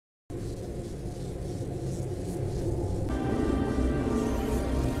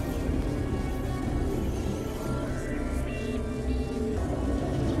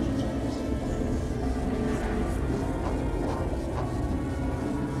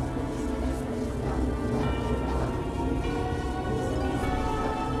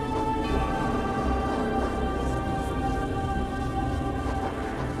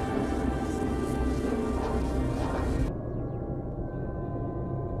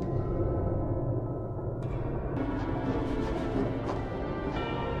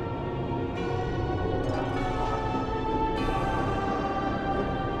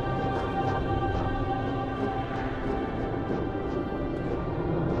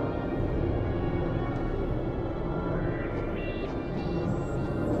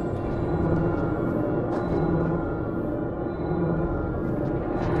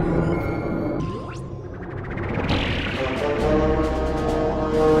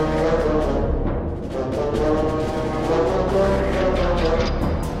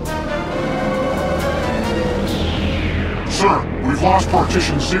Cross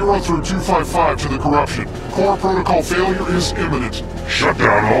partition 0 through 255 to the corruption. Core protocol failure is imminent. Shut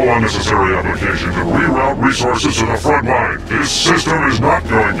down all unnecessary applications and reroute resources to the front line. This system is not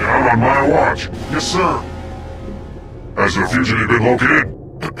going down on my watch. Yes, sir. Has the fugitive been located?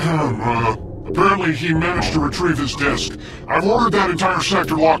 Apparently he managed to retrieve his disk. I've ordered that entire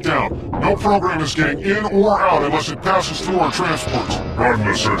sector locked down. No program is getting in or out unless it passes through our transports. Run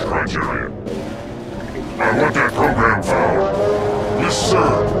the search criteria. I want that program found. Yes,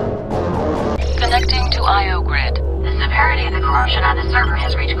 sir. Connecting to IO grid. The severity of the corruption on the server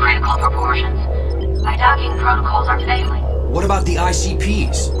has reached critical proportions. My docking protocols are failing. What about the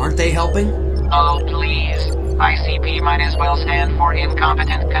ICPs? Aren't they helping? Oh, please. ICP might as well stand for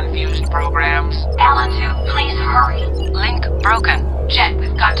incompetent, confused programs. Alan 2, please hurry. Link broken. Jet,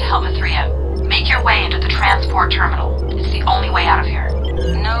 we've got to help the 3M. Make your way into the transport terminal. It's the only way out of here.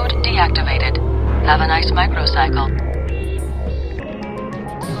 Node deactivated. Have a nice microcycle.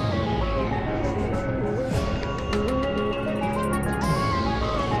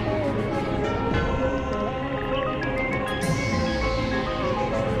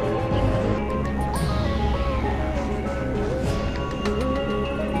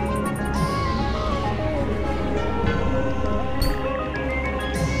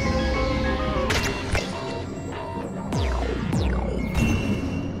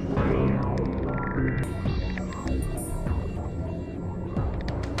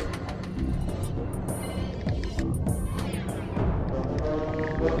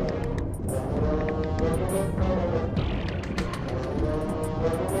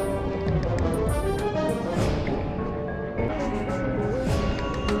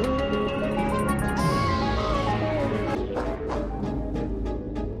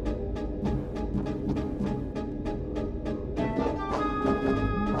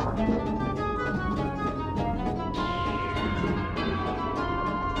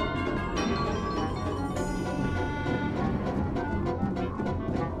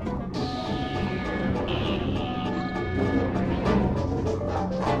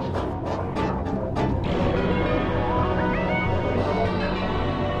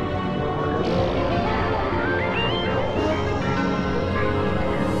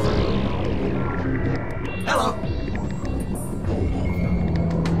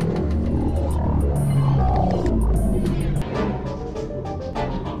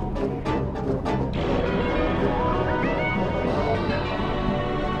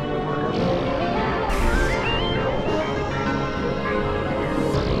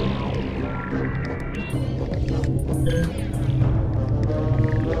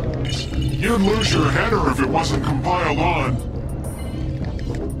 You'd lose your header if it wasn't compiled on.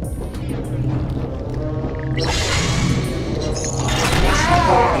 What's the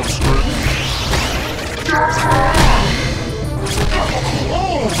problem, Squid?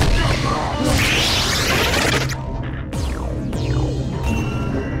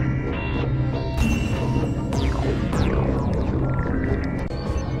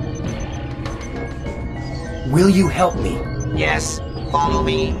 Will you help me? Yes, follow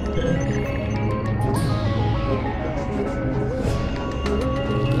me.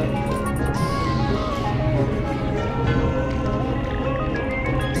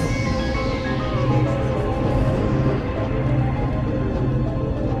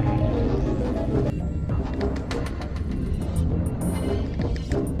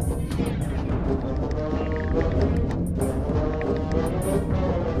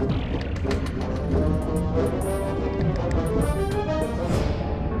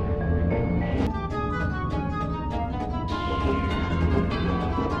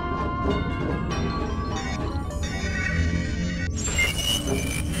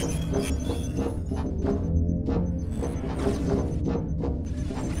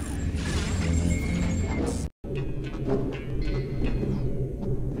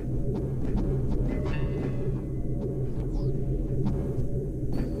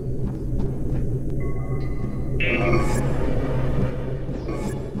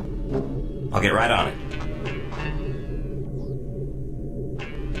 I'll get right on it.